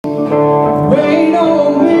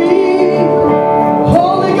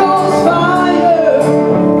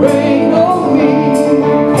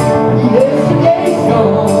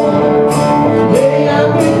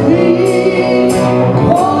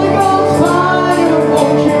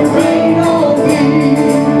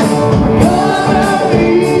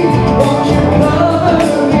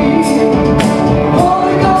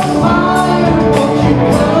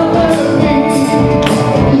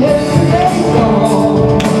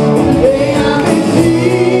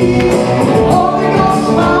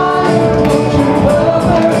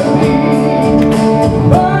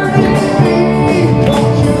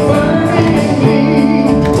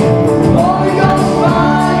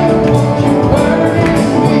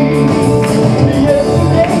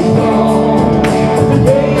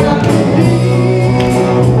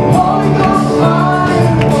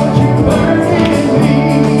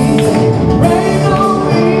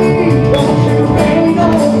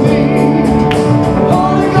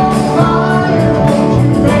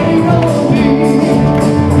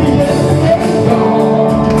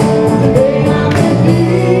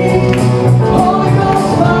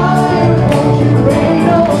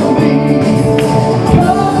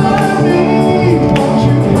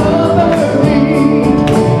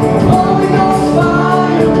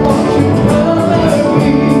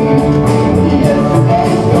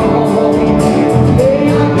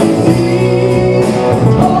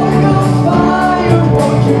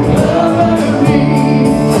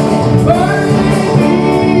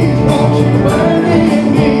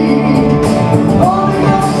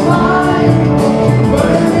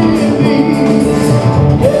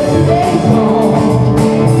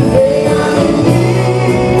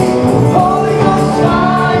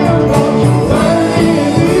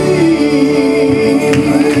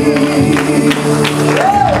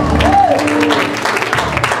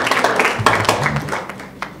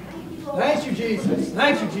Jesus.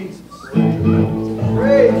 Thank you, Jesus.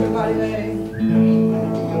 Praise your mighty name.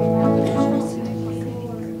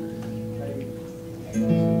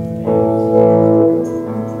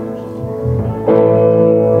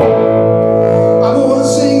 I'm gonna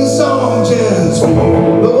sing a song just for you,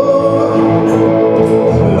 Lord.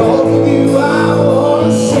 Lord, for you I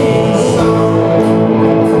wanna sing a song.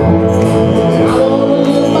 And I wanna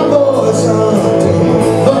lift my voice unto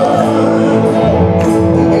heaven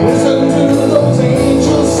and listen to those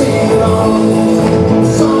angels sing along.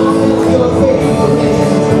 Song of your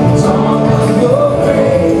faithfulness, song of your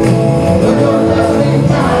praise, of your loving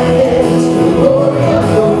kindness, the glory of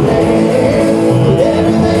your name. With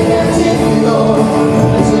everything that's in me, Lord,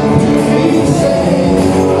 listen to me sing.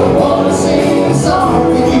 I wanna sing a song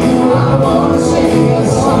for you, I wanna sing a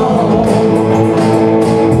song.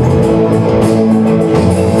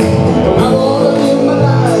 I wanna live my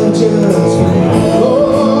life just for you,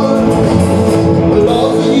 Lord.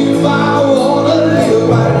 Lord, for you I wanna live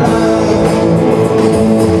my life.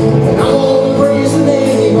 And I wanna praise the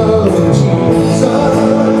name of Jesus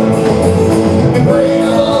and pray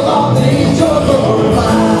above all things you're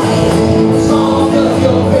glorified. Song of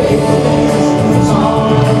your faithfulness, song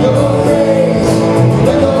of your praise,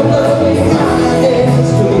 and your loving kindness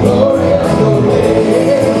to the glory of your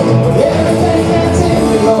name. Everything that's in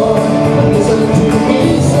me, Lord, listen to me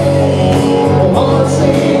sing. I wanna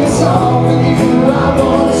sing a song for you, I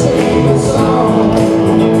wanna sing a song.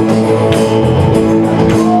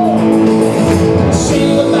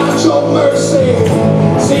 Sing about your mercy,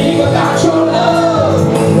 sing about your love,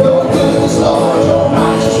 your goodness, Lord, your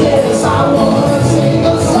righteousness. I wanna sing a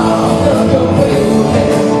song of your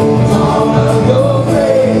faithfulness, song of your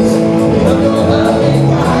praise, of your loving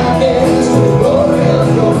kindness to the glory of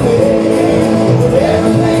your name.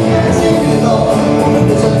 Everything that's in me, Lord,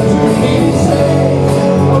 listen to me sing.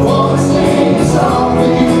 I wanna sing a song for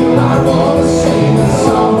you, I wanna sing a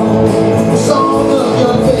song of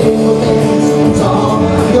your faithfulness, song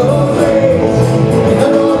of your praise, and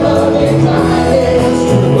of your loving kindness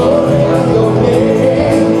to the glory of your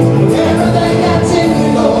name. Everything that's in me,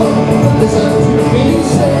 Lord, listen to me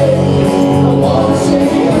sing. I wanna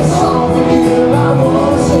sing a song for you, I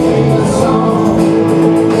wanna sing a song.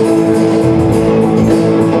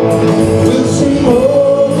 We'll sing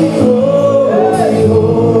holy, holy,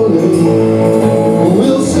 holy.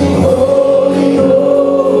 We'll sing holy,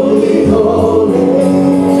 holy, holy.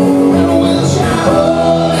 And we'll shout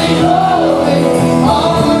holy, holy,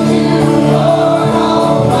 on you, Lord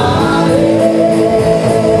Almighty.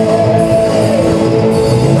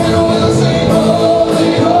 And we'll sing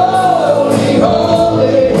holy, holy,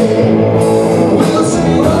 holy. We'll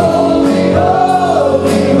sing holy,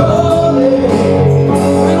 holy, holy.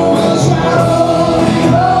 And we'll shout holy,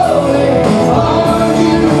 holy, on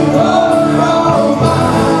you, Lord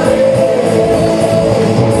Almighty.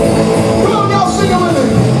 Come on, y'all sing it with me.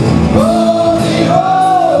 Holy,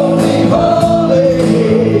 holy, holy.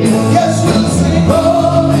 Yes, we'll sing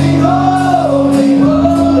holy, holy,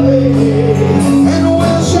 holy. And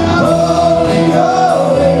we'll shout holy,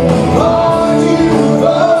 holy, on you,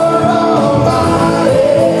 Lord Almighty.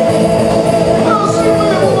 Now sing with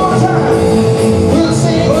me one more time. We'll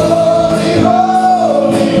sing holy,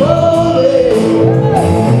 holy, holy.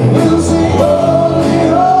 We'll sing holy,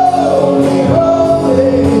 holy,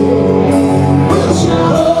 holy. We'll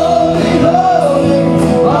shout holy, holy,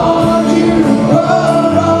 on you,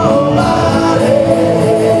 Lord Almighty.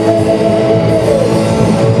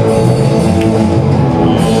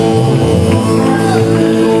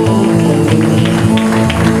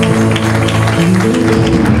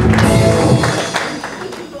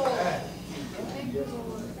 Thank you, Lord.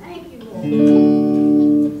 Thank you, Lord.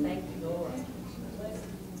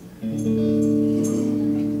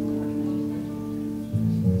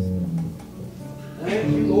 Thank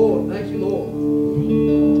you, Lord. Thank you, Lord.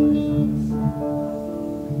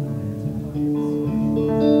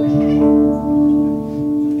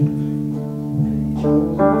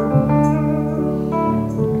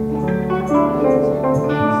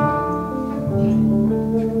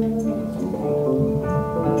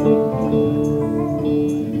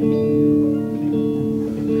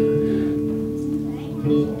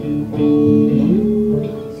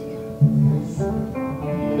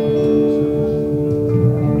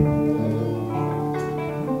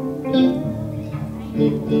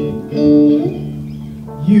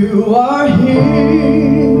 You are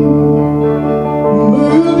here,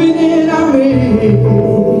 moving in our midst,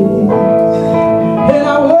 and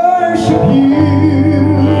I worship you.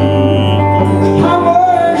 I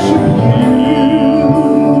worship you.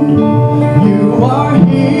 You are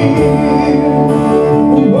here,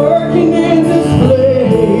 working in this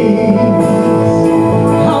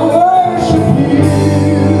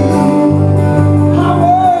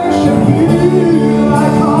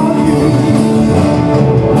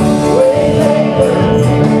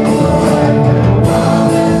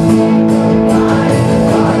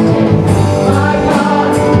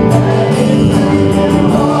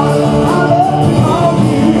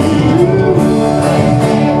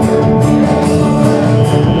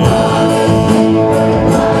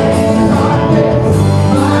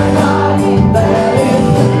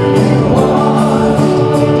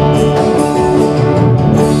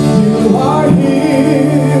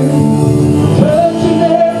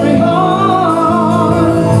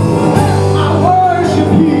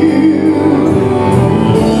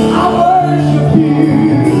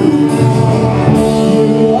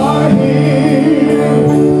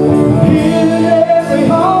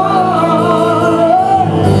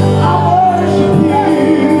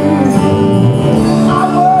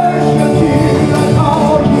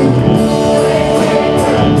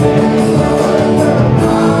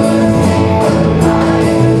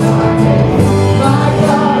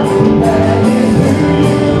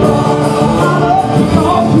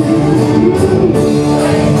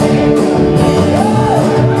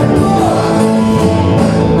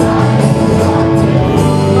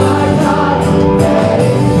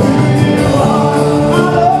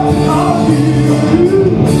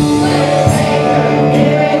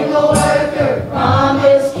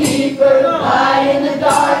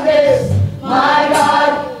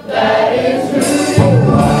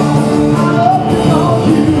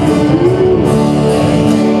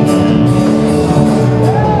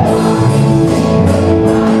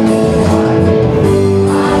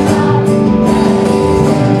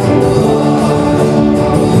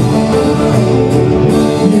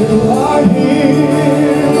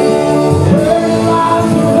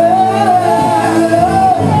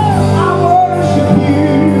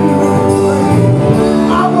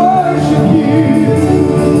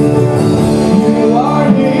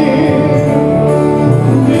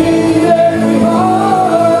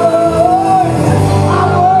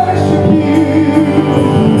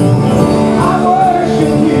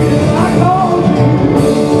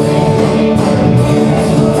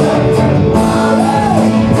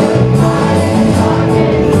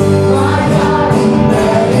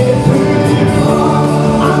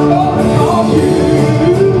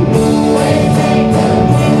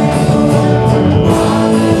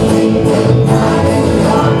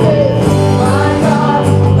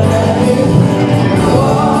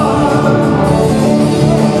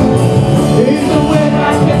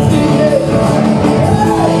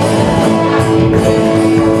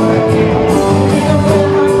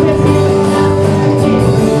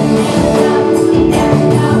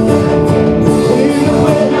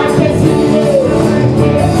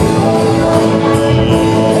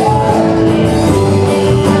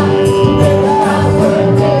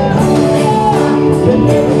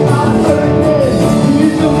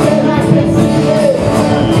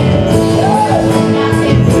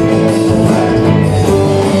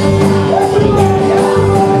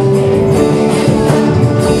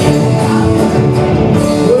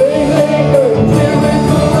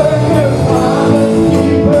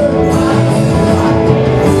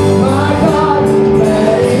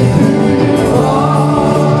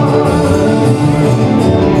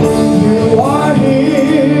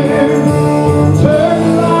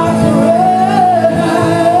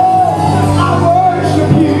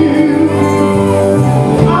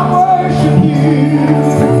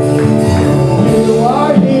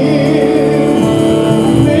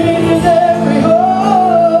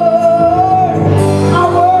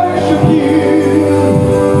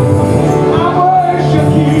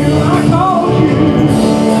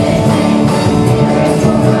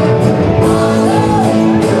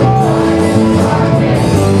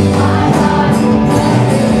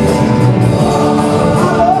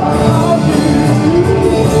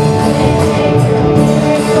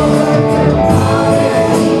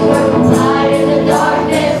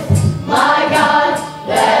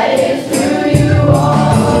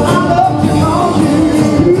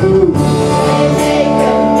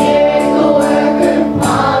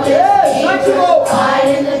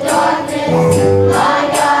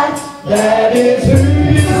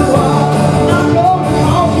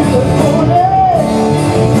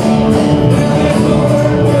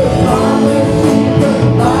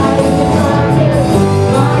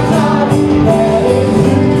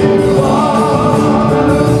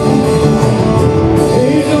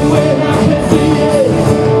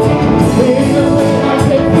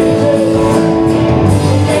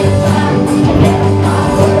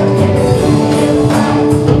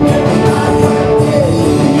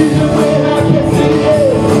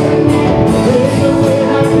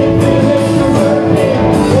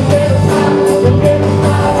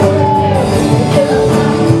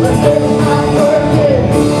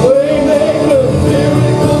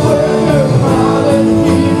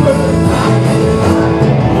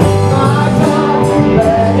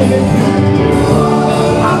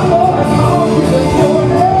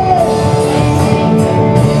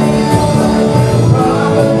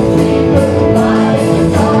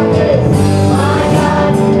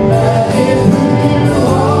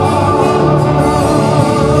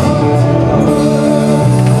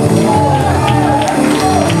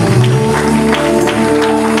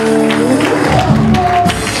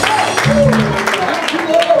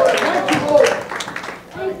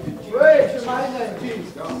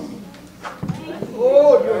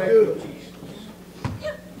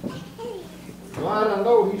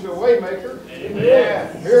He's a waymaker.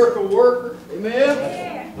 Amen. Miracle worker.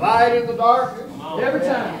 Amen. Light in the darkness. Every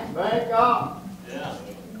time. Thank God. Yeah.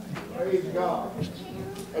 Praise God.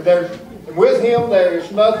 And with Him there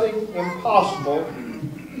is nothing impossible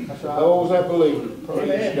for those that believe.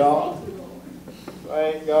 Praise God.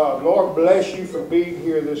 Thank God. Lord, bless you for being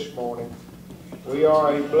here this morning. We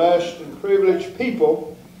are a blessed and privileged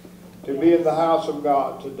people to be in the house of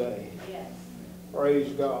God today.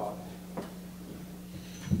 Praise God.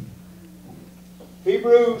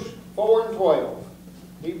 Hebrews 4 and 12.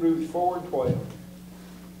 Hebrews 4 and 12.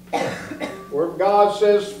 Where God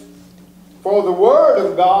says, "For the word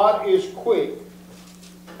of God is quick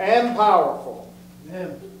and powerful,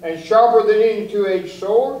 and sharper than any two-edged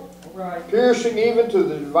sword, piercing even to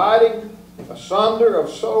the dividing asunder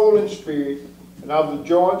of soul and spirit, and of the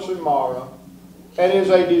joints and marrow, and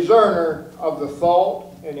is a discerner of the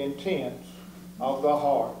thought and intents of the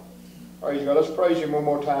heart." Praise God. Let's praise Him one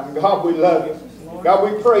more time. God, we love you. God,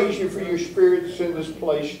 we praise you for your Spirit that's in this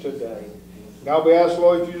place today. God, we ask,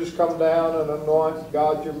 Lord, you just come down and anoint,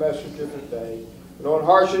 God, your messenger today. Anoint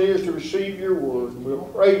hearts and ears to receive your word. And we'll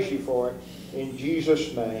praise you for it in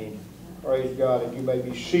Jesus' name. Praise God. And you may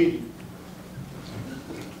be seated.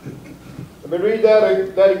 Let me read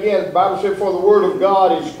that again. The Bible said, "For the word of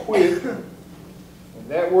God is quick." And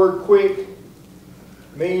that word quick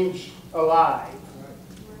means alive.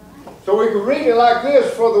 So we can read it like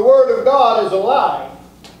this: "For the word of God is alive."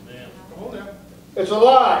 It's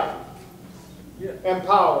alive and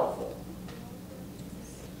powerful.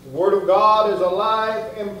 The word of God is alive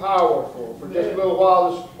and powerful. For just a little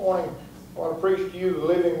while this morning, I want to preach to you the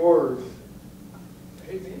living word.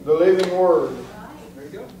 The living word.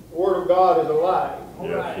 The word of God is alive.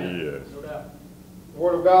 Yes, He is. The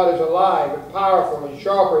word of God is alive and powerful and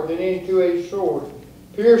sharper than any two-edged sword,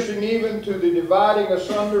 piercing even to the dividing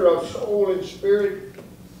asunder of soul and spirit,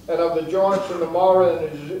 and of the joints and the marrow,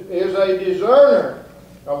 and is a discerner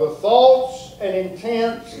of the thoughts and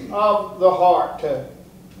intents of the heart.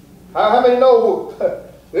 How many know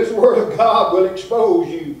this word of God will expose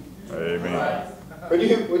you? Amen. When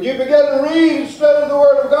you begin to read and study the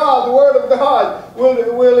word of God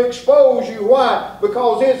will expose you. Why?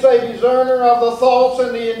 Because it's a discerner of the thoughts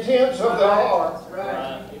and the intents of the heart.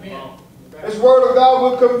 This word of God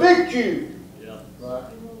will convict you.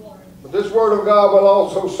 But this word of God will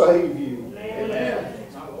also save you. Amen.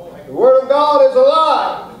 The word of God is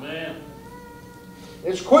alive. Amen.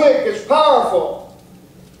 It's quick. It's powerful.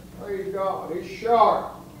 Praise God. It's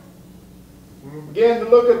sharp. We begin to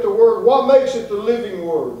look at the word. What makes it the living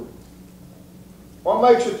word? What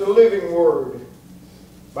makes it the living word?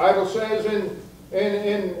 The Bible says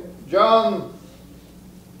in John,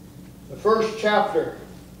 the first chapter,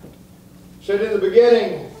 said, "In the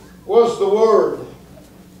beginning was the Word,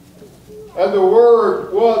 and the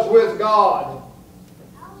Word was with God,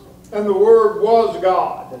 and the Word was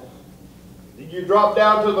God." You drop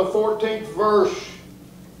down to the 14th verse,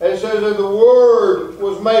 and it says, "And the Word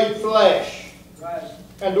was made flesh,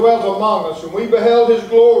 and dwelt among us, and we beheld His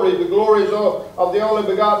glory, the glories of the only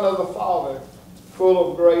begotten of the Father,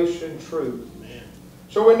 full of grace and truth." Amen.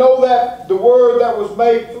 So we know that the Word that was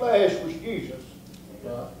made flesh was Jesus.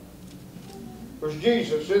 Was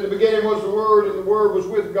Jesus. In the beginning was the Word, and the Word was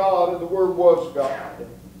with God, and the Word was God.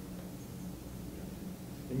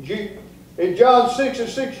 In John 6 and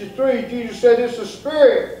 63, Jesus said, "It's the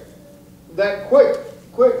Spirit that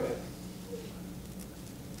quickeneth."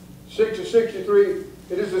 6 and 63,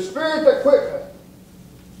 "It is the Spirit that quickeneth,"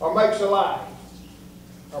 or makes alive.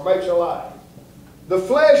 Or makes alive. "The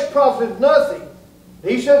flesh profiteth nothing."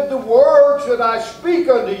 He said, "The words that I speak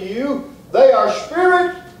unto you, they are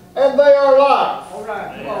spirit and they are life." All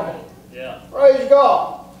right. Yeah. Praise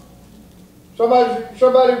God.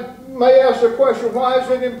 Somebody may ask the question, why is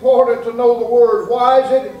it important to know the Word? Why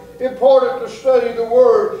is it important to study the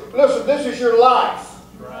Word? Listen, this is your life.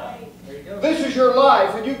 Right. There you go. This is your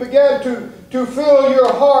life. And you begin to fill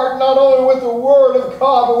your heart not only with the Word of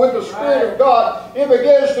God, but with the Spirit of God. It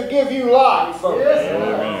begins to give you life. Yes.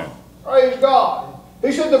 Amen. Praise God.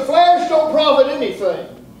 He said the flesh don't profit anything.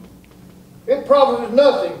 It profits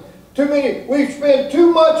nothing. We spend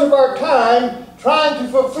too much of our time trying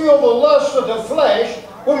to fulfill the lust of the flesh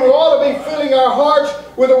when we ought to be filling our hearts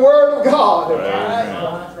with the Word of God.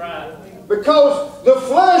 That's right. Because the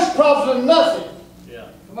flesh profits nothing. Yeah.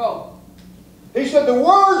 Come on. He said, "The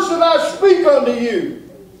words that I speak unto you,"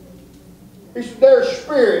 he said, "they're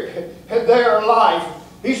spirit and they are life."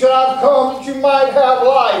 He said, "I've come that you might have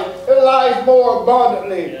life and life more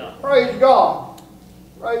abundantly." Yeah. Praise God.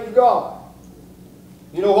 Praise God.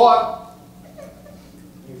 You know what?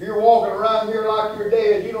 If you're walking around here like you're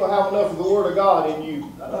dead, you don't have enough of the Word of God in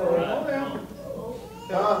you.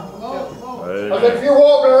 Huh? I said, if you're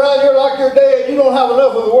walking around here like you're dead, you don't have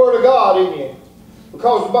enough of the Word of God in you.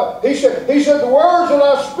 Because he said, the words that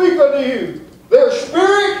I speak unto you, they're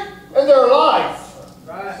spirit and they're life.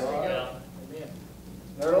 Right.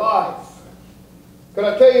 They're life. Can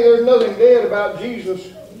I tell you there's nothing dead about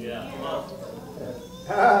Jesus? Yeah.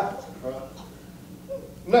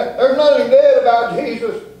 There's nothing dead about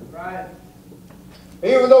Jesus. Right.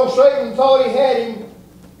 Even though Satan thought he had him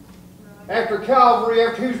after Calvary,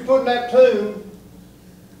 after he was put in that tomb,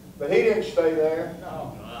 but he didn't stay there.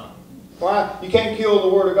 No. Wow. Why? You can't kill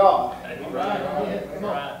the Word of God.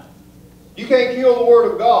 Right. You can't kill the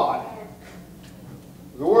Word of God.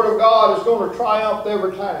 The Word of God is going to triumph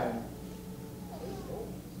every time.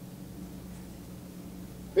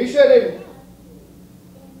 He said in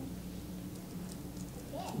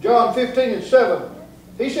John 15:7,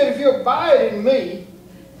 he said, if you abide in me,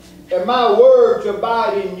 and my words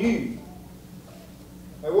abide in you.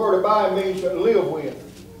 That word abide means to live with,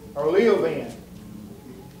 or live in.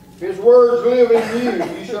 If His words live in you,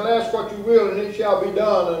 you shall ask what you will, and it shall be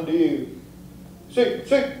done unto you. See,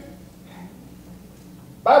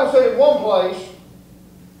 Bible said in one place,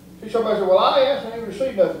 somebody said, well, I asked and I didn't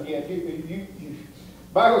receive nothing yet.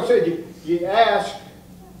 Bible said you ask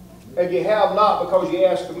and you have not because you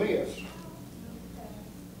ask amiss.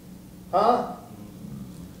 Huh?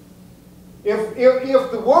 If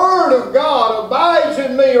the Word of God abides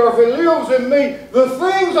in me, or if it lives in me, the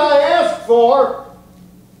things I ask for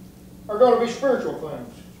are going to be spiritual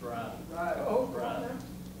things. Right.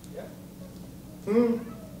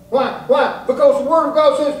 Why? Because the Word of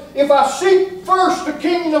God says, if I seek first the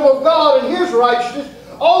kingdom of God and His righteousness,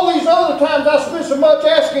 all these other times I spent so much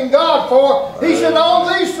asking God for, He said, all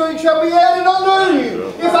these things shall be added unto you.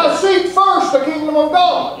 If I seek first the kingdom of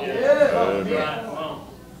God. Yeah.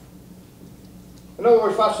 In other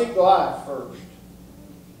words, if I seek life first.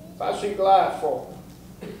 If I seek life for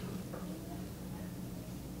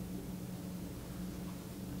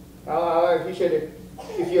He said,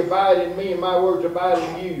 if you abide in me and my words abide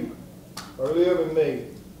in you, or live in me,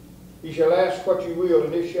 you shall ask what you will,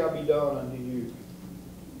 and it shall be done unto you.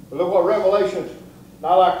 But look what Revelations,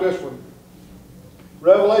 not like this one.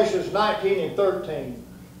 Revelations 19:13.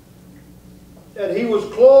 And he was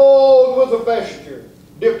clothed with a vesture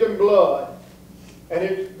dipped in blood. And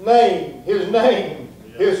his name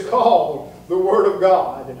is called the Word of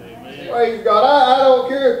God. Amen. Praise God. I don't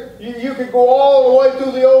care. You can go all the way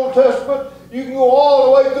through the Old Testament. You can go all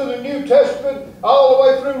the way through the New Testament, all the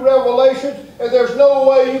way through Revelations, and there's no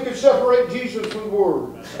way you can separate Jesus from the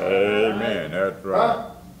Word. Amen. That's right.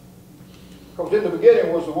 Because in the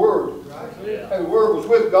beginning was the Word. Yeah. And the Word was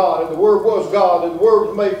with God, and the Word was God, and the Word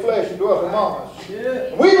was made flesh and dwelt among us.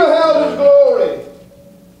 And we beheld His glory.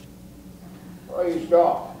 Praise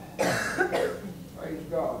God. Praise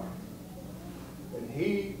God. And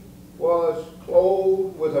He was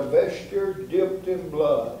clothed with a vesture dipped in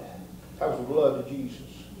blood. That was the blood of Jesus.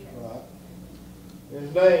 Right?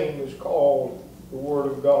 His name is called the Word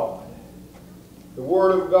of God. The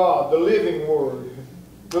Word of God, the living Word.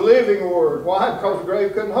 The living Word. Why? Because the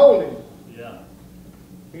grave couldn't hold Him. Yeah.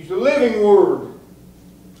 He's the living Word.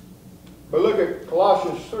 But look at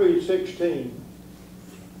Colossians 3:16.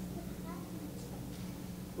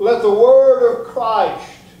 Let the Word of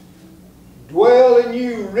Christ dwell in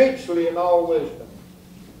you richly in all wisdom,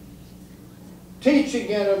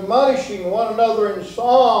 teaching and admonishing one another in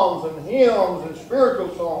psalms and hymns and spiritual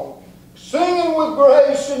songs, singing with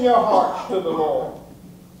grace in your hearts to the Lord.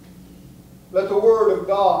 Let the Word of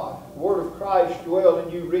God, the Word of Christ, dwell in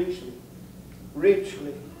you richly.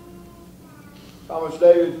 Richly. Thomas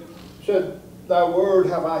David said, thy Word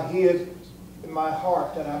have I hid in my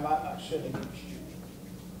heart that I might not sin against you.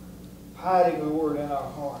 Hiding the Word in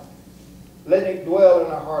our heart. Letting it dwell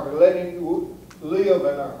in our heart. Or letting it live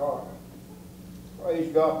in our heart.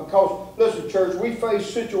 Praise God. Because, listen, church, we face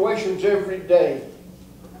situations every day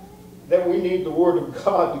that we need the Word of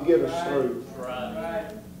God to get us through.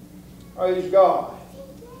 Right. Praise God.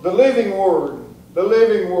 The living Word. The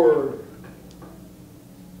living Word.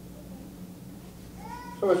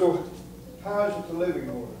 So how is it the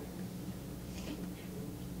living Word?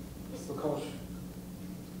 Because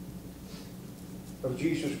of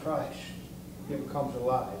Jesus Christ. It becomes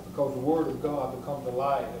alive. Because the Word of God becomes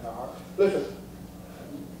alive in our heart. Listen.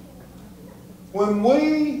 When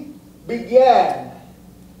we began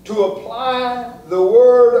to apply the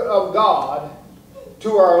Word of God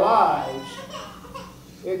to our lives,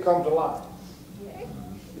 it comes alive.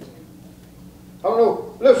 I don't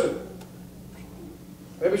know. Listen.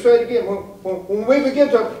 Let me say it again. When we begin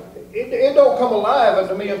to, it don't come alive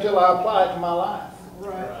unto me until I apply it to my life.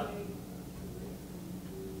 Right.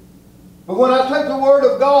 But when I take the Word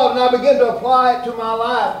of God and I begin to apply it to my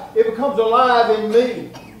life, it becomes alive in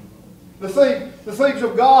me. The things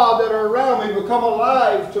of God that are around me become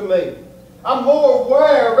alive to me. I'm more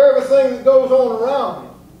aware of everything that goes on around me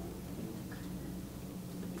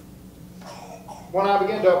when I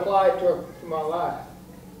begin to apply it to my life.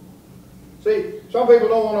 See, some people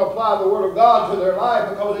don't want to apply the Word of God to their life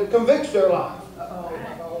because it convicts their life.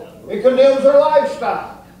 It condemns their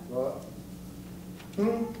lifestyle.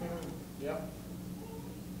 Yep.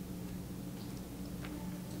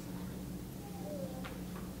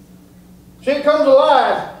 See, it comes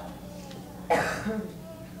alive.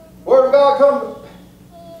 Word of God comes.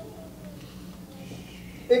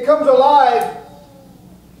 It comes alive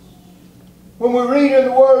when we read in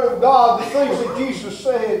the Word of God the things that Jesus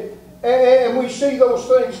said, and we see those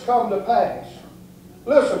things come to pass.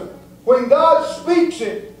 Listen, when God speaks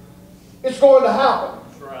it, it's going to happen.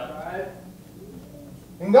 That's right.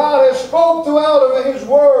 And God has spoke throughout of His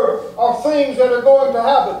Word are things that are going to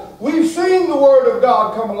happen. We've seen the Word of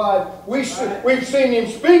God come alive. We've seen Him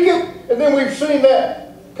speak it, and then we've seen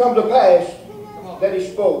that come to pass that He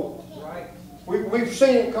spoke. Right. We've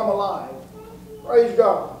seen it come alive. Praise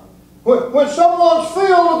God. When someone's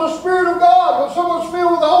filled with the Spirit of God, when someone's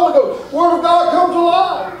filled with the Holy Ghost, the Word of God comes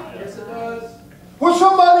alive. Yes, it does. When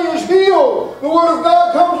somebody is healed, the Word of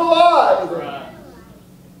God comes alive. Right.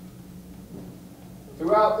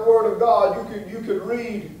 Throughout the Word of God, you could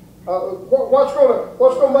read what's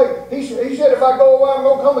going to make. He said, if I go away, I'm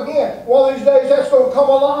going to come again. One of these days, that's going to come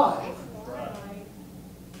alive.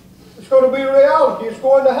 It's going to be a reality. It's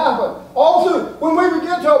going to happen. Also, when we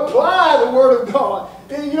begin to apply the Word of God,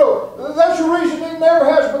 you know, that's the reason it never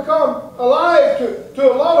has become alive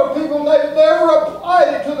to a lot of people. They've never applied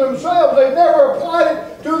it to themselves. They've never applied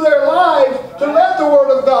it to their lives to let the Word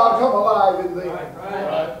of God come alive in them. Right.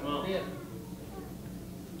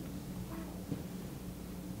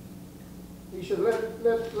 He said,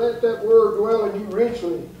 let that Word dwell in you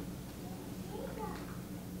richly.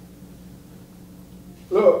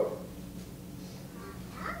 Look,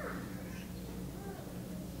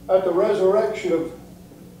 at the resurrection of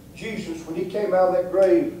Jesus, when He came out of that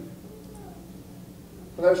grave,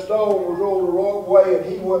 and that stone was rolled away and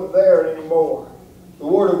He wasn't there anymore, the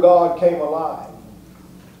Word of God came alive.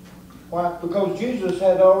 Why? Because Jesus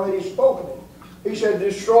had already spoken it. He said,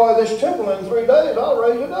 destroy this temple in 3 days, I'll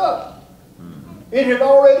raise it up. It had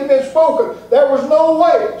already been spoken. There was no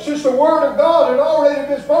way, since the Word of God had already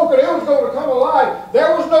been spoken, it was going to come alive.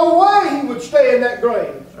 There was no way He would stay in that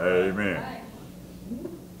grave. Amen.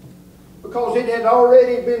 Because it had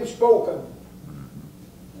already been spoken.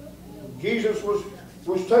 Jesus was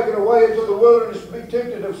taken away into the wilderness to be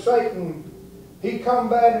tempted of Satan. He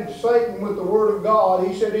combated Satan with the Word of God.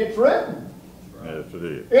 He said, it's written. Yes, it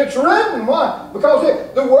is. It's written. Why?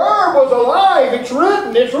 Because the Word was alive. It's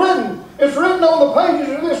written. It's written. It's written on the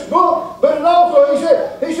pages of this book. But it also, he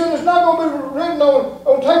said it's not going to be written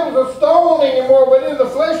on tables of stone anymore, but in the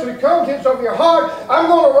fleshly contents of your heart. I'm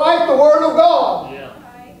going to write the Word of God. Yeah.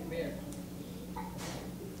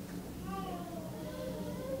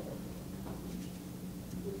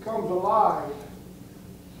 It comes alive.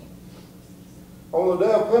 On the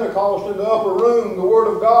day of Pentecost in the upper room, the Word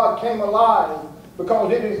of God came alive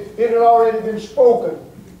because it had already been spoken.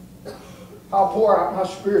 I'll pour out my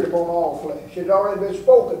Spirit upon all flesh. It had already been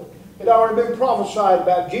spoken. It had already been prophesied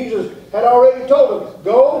about. Jesus had already told them,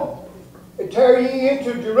 go and tarry ye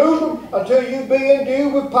into Jerusalem until you be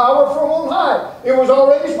endued with power from on high. It was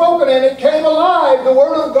already spoken and it came alive, the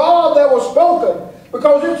Word of God that was spoken.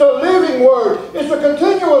 Because it's a living Word. It's a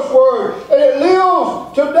continuous Word. And it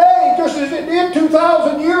lives today just as it did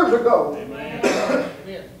 2,000 years ago. Amen.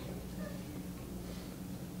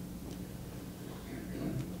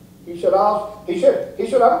 He said,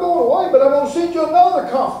 I'm going away, but I'm going to send you another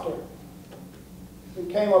Comforter. He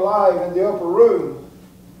came alive in the upper room.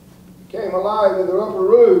 He came alive in the upper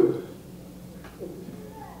room.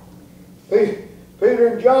 Peter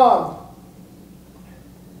and John,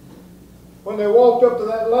 when they walked up to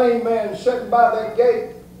that lame man sitting by that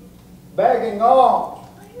gate, begging alms,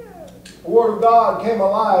 the Word of God came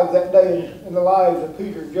alive that day in the lives of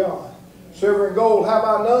Peter and John. Silver and gold have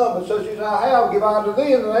I none, but such as I have give I to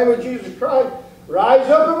thee in the name of Jesus Christ. Rise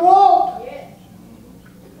up and walk.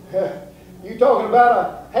 Yes. You talking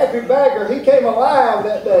about a happy beggar. He came alive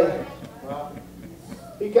that day.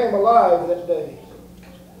 He came alive that day.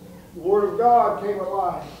 The Word of God came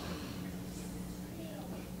alive.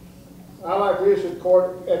 I like this at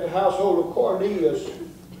the household of Cornelius.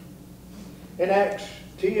 In Acts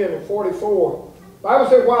 10 and 44. The Bible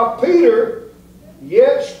said, while Peter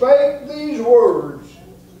yet spake these words,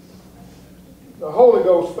 the Holy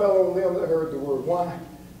Ghost fell on them that heard the word. Why?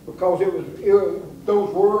 Because it was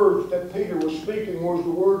those words that Peter was speaking was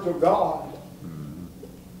the words of God.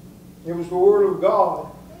 It was the word of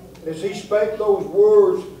God. As he spake those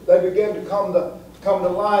words, they began to come to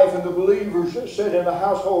life, and the believers that sat in the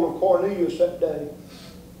household of Cornelius that day.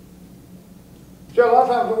 See, a lot of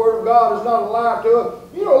times the word of God is not alive to us.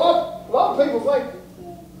 You know, a lot of people think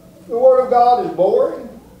the word of God is boring.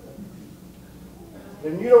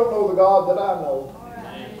 Then you don't know the God that I know.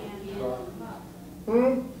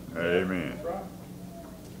 Amen.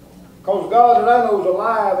 Because the God that I know is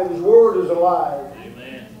alive, and His word is alive.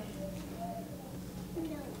 Amen.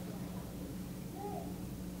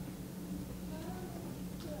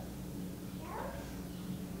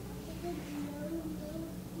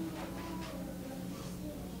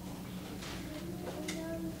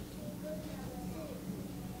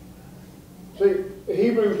 See,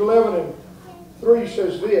 Hebrews 11 and 3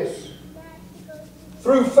 says this.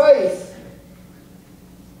 Through faith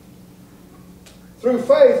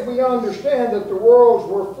we understand that the worlds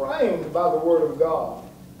were framed by the word of God.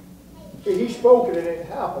 See, He spoke it and it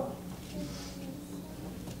happened.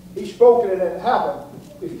 He spoke it and it happened.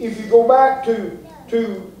 If you go back to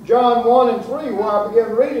John 1 and 3, where I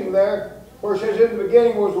began reading there, where it says, in the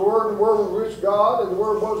beginning was the Word, and the Word was with God, and the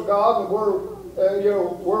Word was God, and the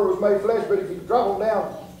Word was made flesh. But if you drop them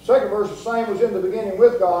down, second verse, the same was in the beginning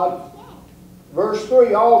with God. Verse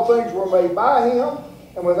 3, all things were made by Him,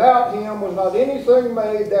 and without Him was not anything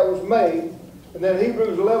made that was made. And then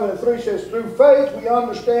Hebrews 11 and 3 says, through faith we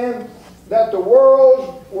understand that the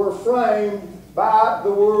worlds were framed by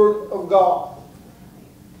the Word of God.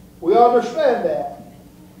 We understand that.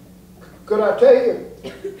 Could I tell you,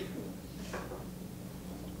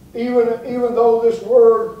 even though this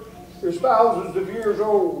Word is thousands of years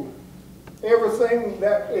old, everything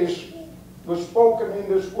that was spoken in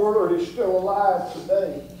this Word is still alive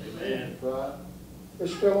today. Amen. Right?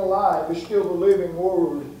 It's still alive. It's still the living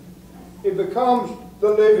Word. It becomes the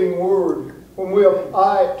living Word when we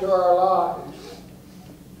apply it to our lives.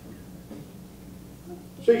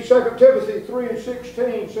 See, 2 Timothy 3 and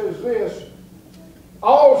 16 says this,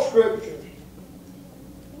 all Scripture.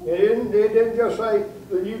 It didn't just say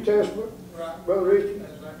the New Testament, right, Brother Richie.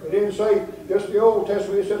 It didn't say just the Old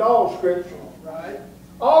Testament. It said all Scripture. Right.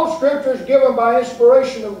 All Scripture is given by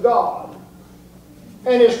inspiration of God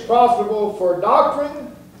and is profitable for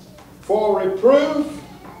doctrine, for reproof,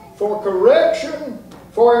 for correction,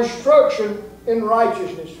 for instruction in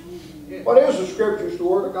righteousness. What is the Scripture? It's the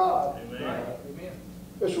Word of God. Amen.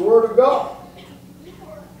 It's the Word of God.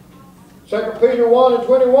 2 Peter 1 and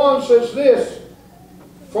 21 says this,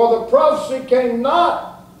 for the prophecy came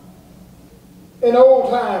not in old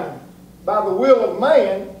time by the will of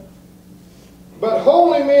man, but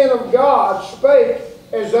holy men of God spake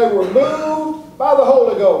as they were moved by the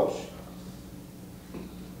Holy Ghost.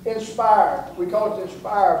 Inspired. We call it the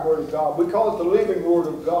inspired Word of God. We call it the living Word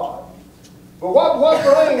of God. But what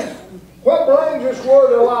brings this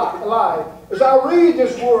Word alive? As I read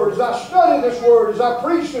this Word, as I study this Word, as I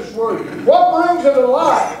preach this Word, what brings it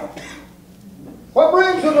alive? What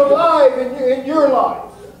brings it alive in your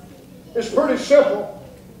life? It's pretty simple.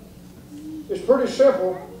 It's pretty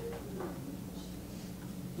simple.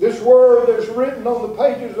 This Word that's written on the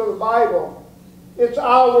pages of the Bible, it's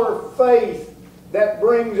our faith that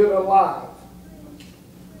brings it alive.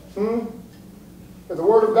 If the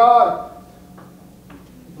Word of God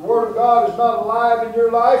is not alive in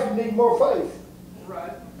your life, you need more faith.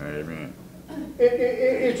 Right. Amen.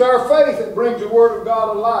 It's our faith that brings the Word of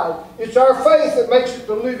God alive. It's our faith that makes it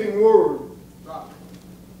the living Word. Right.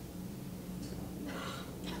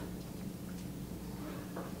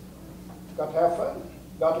 Got to have faith.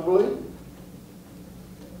 Got to believe.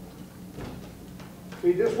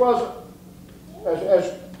 See, this wasn't,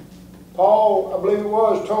 as Paul, I believe it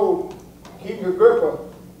was, told King Agrippa,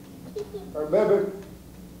 or maybe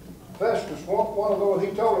Festus, one of those, he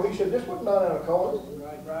told him, he said, this wasn't done in a corner.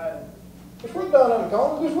 Right. This wasn't done in a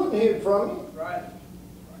corner. This wasn't hid from you. Right.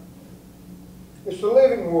 It's the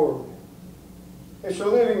living Word. It's the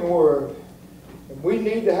living Word. And we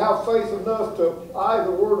need to have faith enough to apply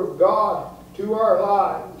the Word of God to our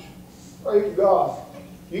lives. Praise God.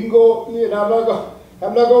 You can go,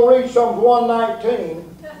 I'm not going to read Psalms 119.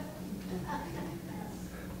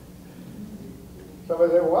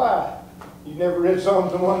 Somebody said, why? You never read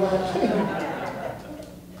Psalms 119?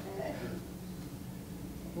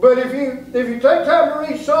 But if you take time to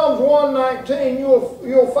read Psalms 119,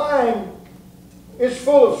 you'll find it's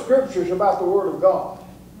full of scriptures about the Word of God.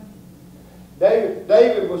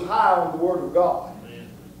 David was high on the Word of God.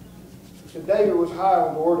 So David was high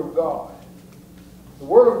on the Word of God. The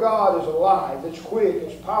Word of God is alive. It's quick.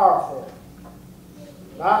 It's powerful.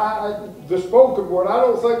 The spoken Word, I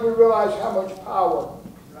don't think we realize how much power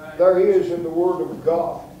there is in the Word of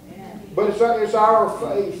God. But it's our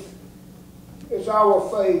faith. It's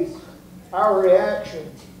our faith, our reaction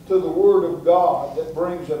to the Word of God that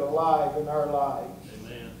brings it alive in our lives.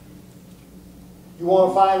 Amen. You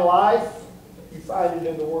want to find life? You find it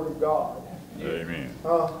in the Word of God. Amen.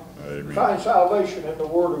 Amen. You find salvation in the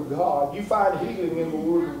Word of God. You find healing in the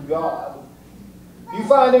Word of God. You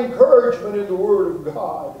find encouragement in the Word of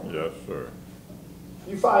God. Yes, sir.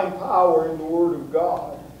 You find power in the Word of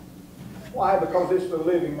God. Why? Because it's the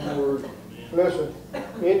living Word. Listen,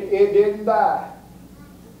 it didn't die.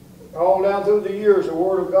 All down through the years, the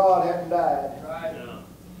Word of God hadn't died.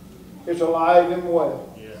 It's alive and well.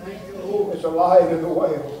 It's alive and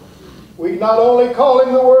well. We not only call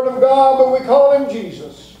Him the Word of God, but we call Him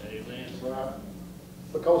Jesus. Amen.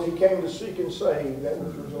 Because He came to seek and save that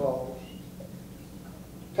which was lost.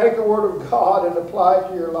 Take the Word of God and apply it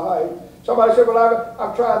to your life. Somebody said, well,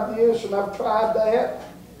 I've tried this and I've tried that,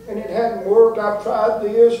 and it hadn't worked. I've tried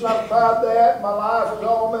this and I've tried that, and my life is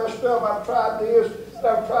all messed up. I've tried this and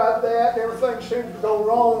I've tried that, and everything seems to go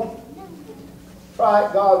wrong. Try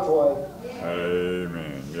it God's way.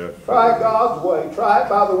 Amen. Yes, sir. Try it God's way. Try it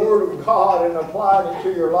by the Word of God and apply it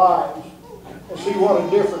to your lives. And see what a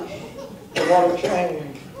difference and what a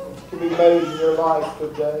change can be made in your life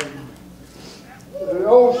today. The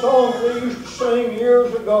old song we used to sing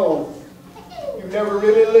years ago, you never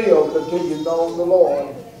really lived until you've known the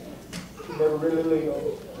Lord. You never really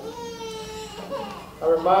lived. I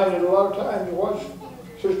reminded a lot of times of what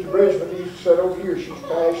Sister Brisbane used to say over here. She's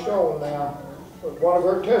passed on now. But one of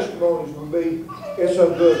her testimonies would be, it's a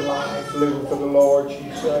good life living for the Lord,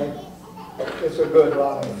 she'd say. It's a good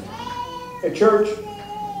life. At church,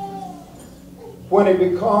 when it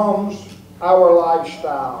becomes our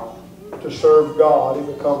lifestyle to serve God, it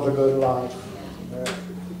becomes a good life.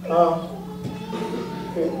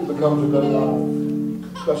 It becomes a good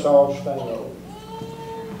life. Let's all stand.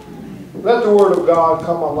 Let the Word of God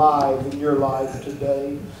come alive in your life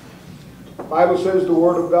today. The Bible says the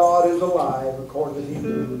Word of God is alive, according to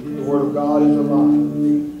Hebrews. The Word of God is alive.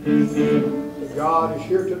 That God is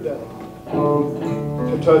here today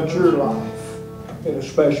to touch your life in a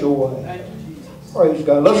special way. Praise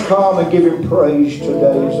God. Let's come and give Him praise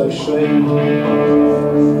today as they sing.